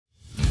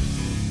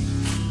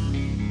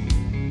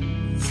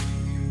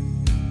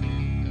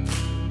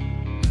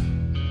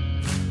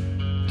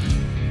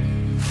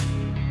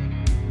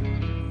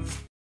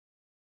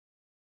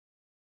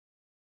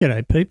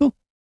G'day, people.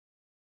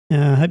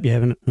 I hope you're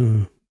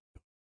having.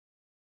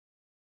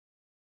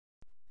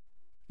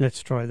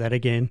 Let's try that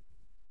again.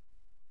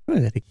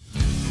 Try that again.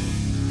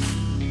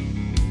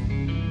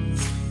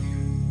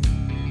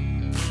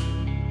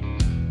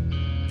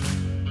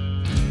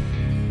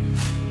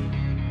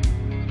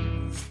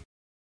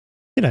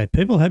 G'day,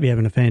 people. Hope you're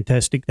having a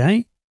fantastic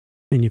day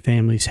and your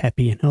family's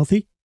happy and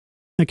healthy.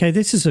 Okay,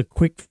 this is a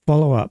quick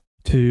follow-up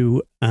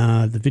to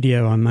the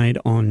video I made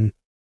on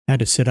how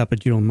to set up a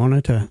dual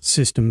monitor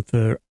system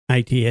for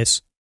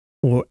ATS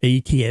or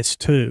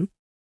ETS2.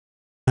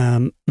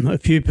 A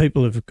few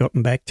people have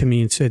gotten back to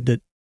me and said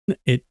that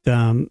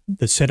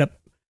the setup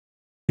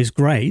is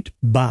great,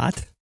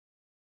 but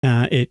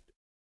it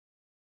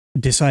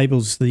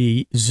disables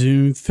the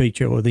zoom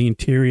feature or the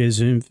interior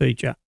zoom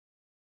feature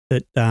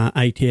that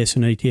ATS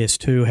and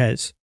ETS2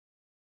 has.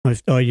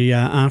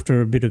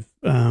 After a bit of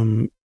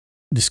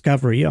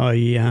discovery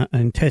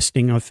and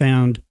testing, I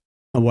found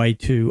a way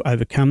to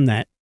overcome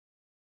that.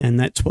 And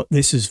that's what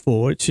this is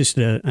for. It's just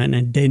an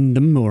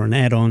addendum or an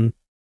add-on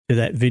to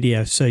that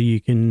video, so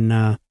you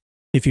can,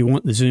 if you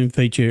want the zoom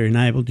feature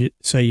enabled,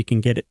 so you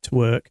can get it to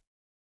work.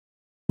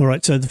 All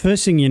right, so the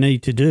first thing you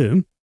need to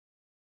do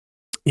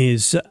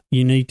is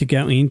you need to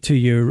go into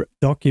your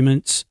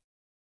Documents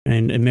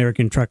and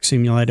American Truck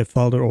Simulator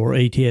folder or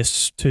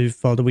ETS2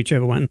 folder,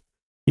 whichever one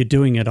you're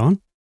doing it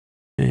on.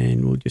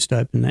 And we'll just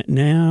open that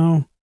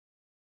now,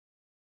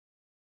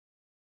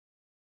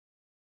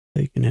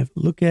 so you can have a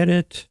look at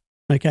it.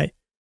 Okay.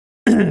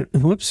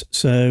 Whoops.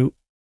 So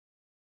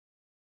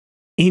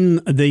in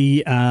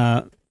the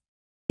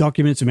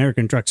Documents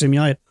American Truck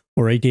Simulator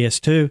or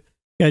ETS2,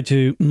 go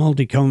to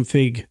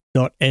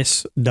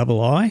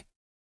multiconfig.sii,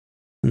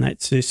 and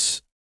that's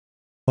this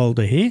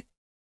folder here.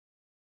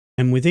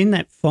 And within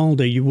that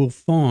folder, you will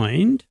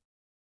find,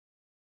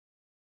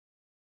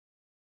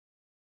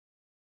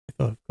 if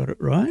I've got it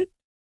right.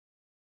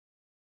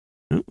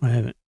 No, I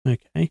haven't.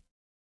 Okay.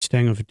 Just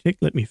hang on for a tick.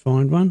 Let me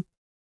find one.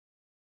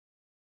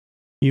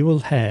 You will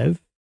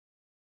have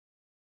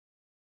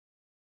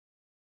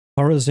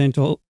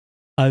horizontal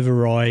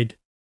override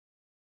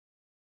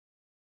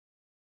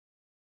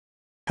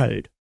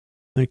code.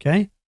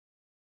 Okay.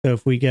 So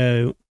if we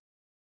go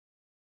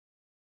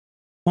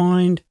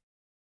find,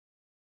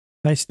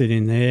 paste it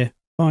in there,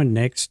 find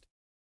next,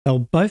 they'll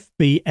both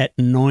be at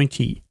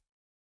 90.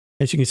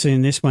 As you can see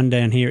in this one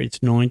down here,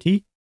 it's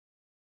 90.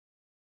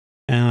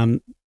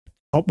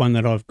 Top one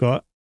that I've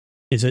got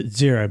is at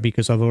 0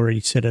 because I've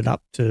already set it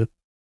up to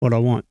what I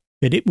want,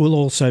 but it will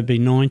also be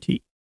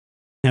 90.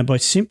 Now, by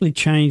simply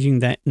changing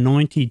that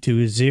 90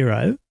 to a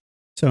 0,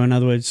 so in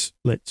other words,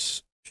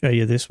 let's show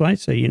you this way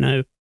so you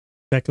know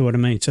exactly what I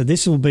mean. So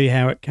this will be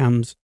how it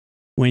comes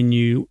when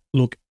you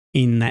look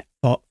in that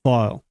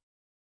file.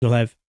 You'll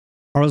have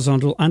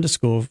horizontal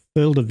underscore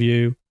field of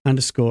view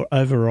underscore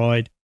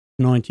override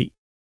 90.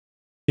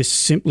 Just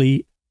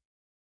simply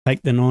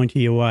take the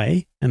 90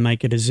 away and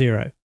make it a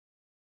 0.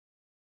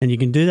 And you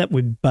can do that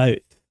with both.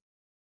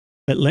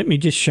 But let me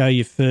just show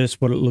you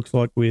first what it looks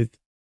like with,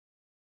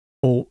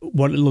 or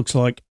what it looks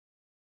like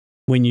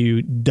when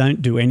you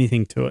don't do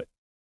anything to it.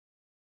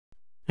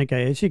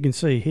 Okay, as you can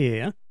see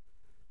here,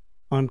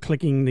 I'm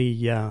clicking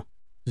the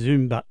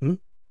zoom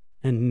button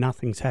and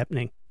nothing's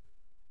happening.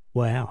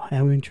 Wow,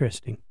 how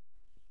interesting.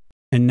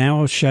 And now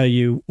I'll show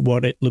you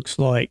what it looks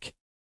like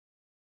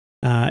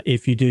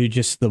if you do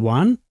just the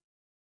one.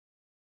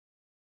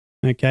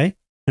 Okay,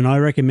 and I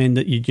recommend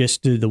that you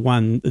just do the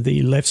one,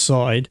 the left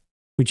side,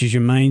 which is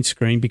your main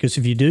screen, because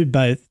if you do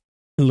both,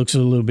 it looks a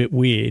little bit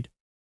weird.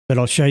 But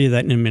I'll show you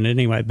that in a minute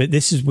anyway. But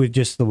this is with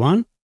just the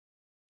one.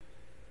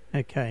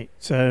 Okay,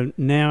 so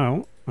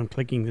now I'm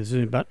clicking the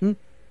zoom button.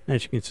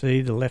 As you can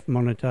see, the left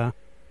monitor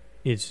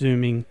is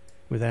zooming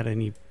without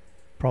any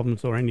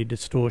problems or any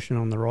distortion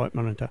on the right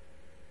monitor.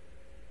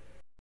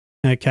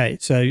 Okay,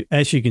 so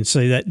as you can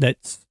see, that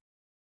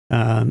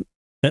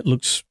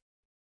looks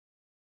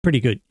pretty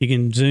good. You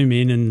can zoom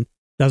in and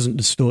doesn't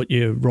distort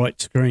your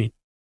right screen.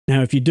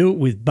 Now, if you do it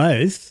with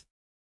both,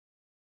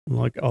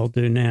 like I'll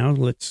do now,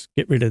 let's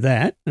get rid of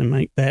that and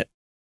make that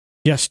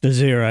just a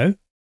 0.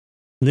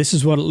 This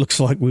is what it looks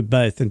like with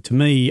both. And to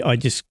me, I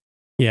just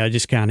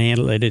can't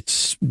handle it.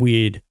 It's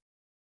weird.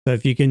 So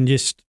if you can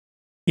just,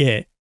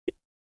 yeah,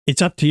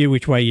 it's up to you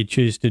which way you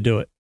choose to do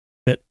it.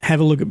 But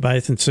have a look at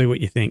both and see what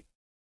you think.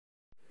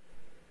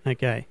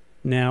 Okay,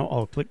 now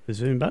I'll click the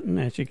zoom button.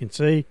 As you can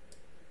see,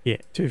 yeah,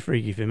 too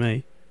freaky for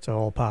me. So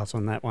I'll pass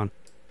on that one.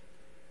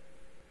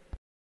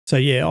 So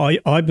yeah,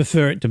 I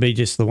prefer it to be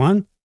just the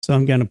one. So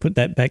I'm going to put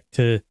that back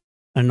to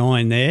a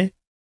 9 there.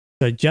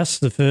 So just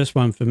the first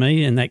one for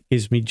me, and that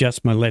gives me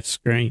just my left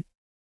screen.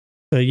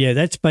 So yeah,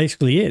 that's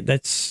basically it.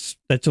 That's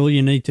all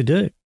you need to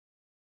do.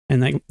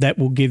 And that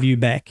will give you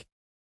back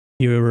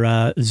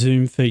your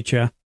zoom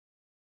feature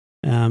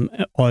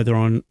either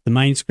on the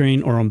main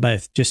screen or on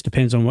both. Just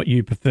depends on what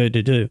you prefer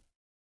to do.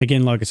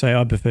 Again, like I say,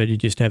 I prefer to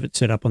just have it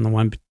set up on the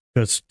one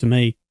because to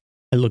me,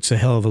 it looks a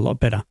hell of a lot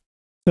better.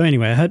 So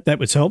anyway, I hope that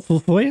was helpful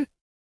for you.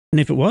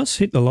 And if it was,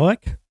 hit the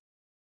like.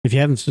 If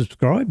you haven't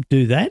subscribed,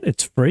 do that.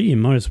 It's free. You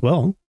might as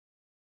well.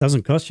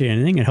 Doesn't cost you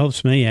anything. It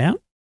helps me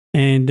out.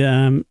 And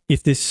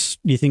if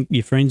you think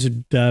your friends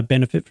would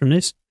benefit from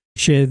this,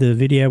 share the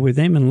video with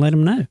them and let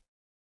them know.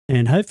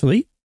 And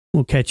hopefully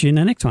we'll catch you in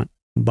the next one.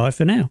 Bye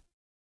for now.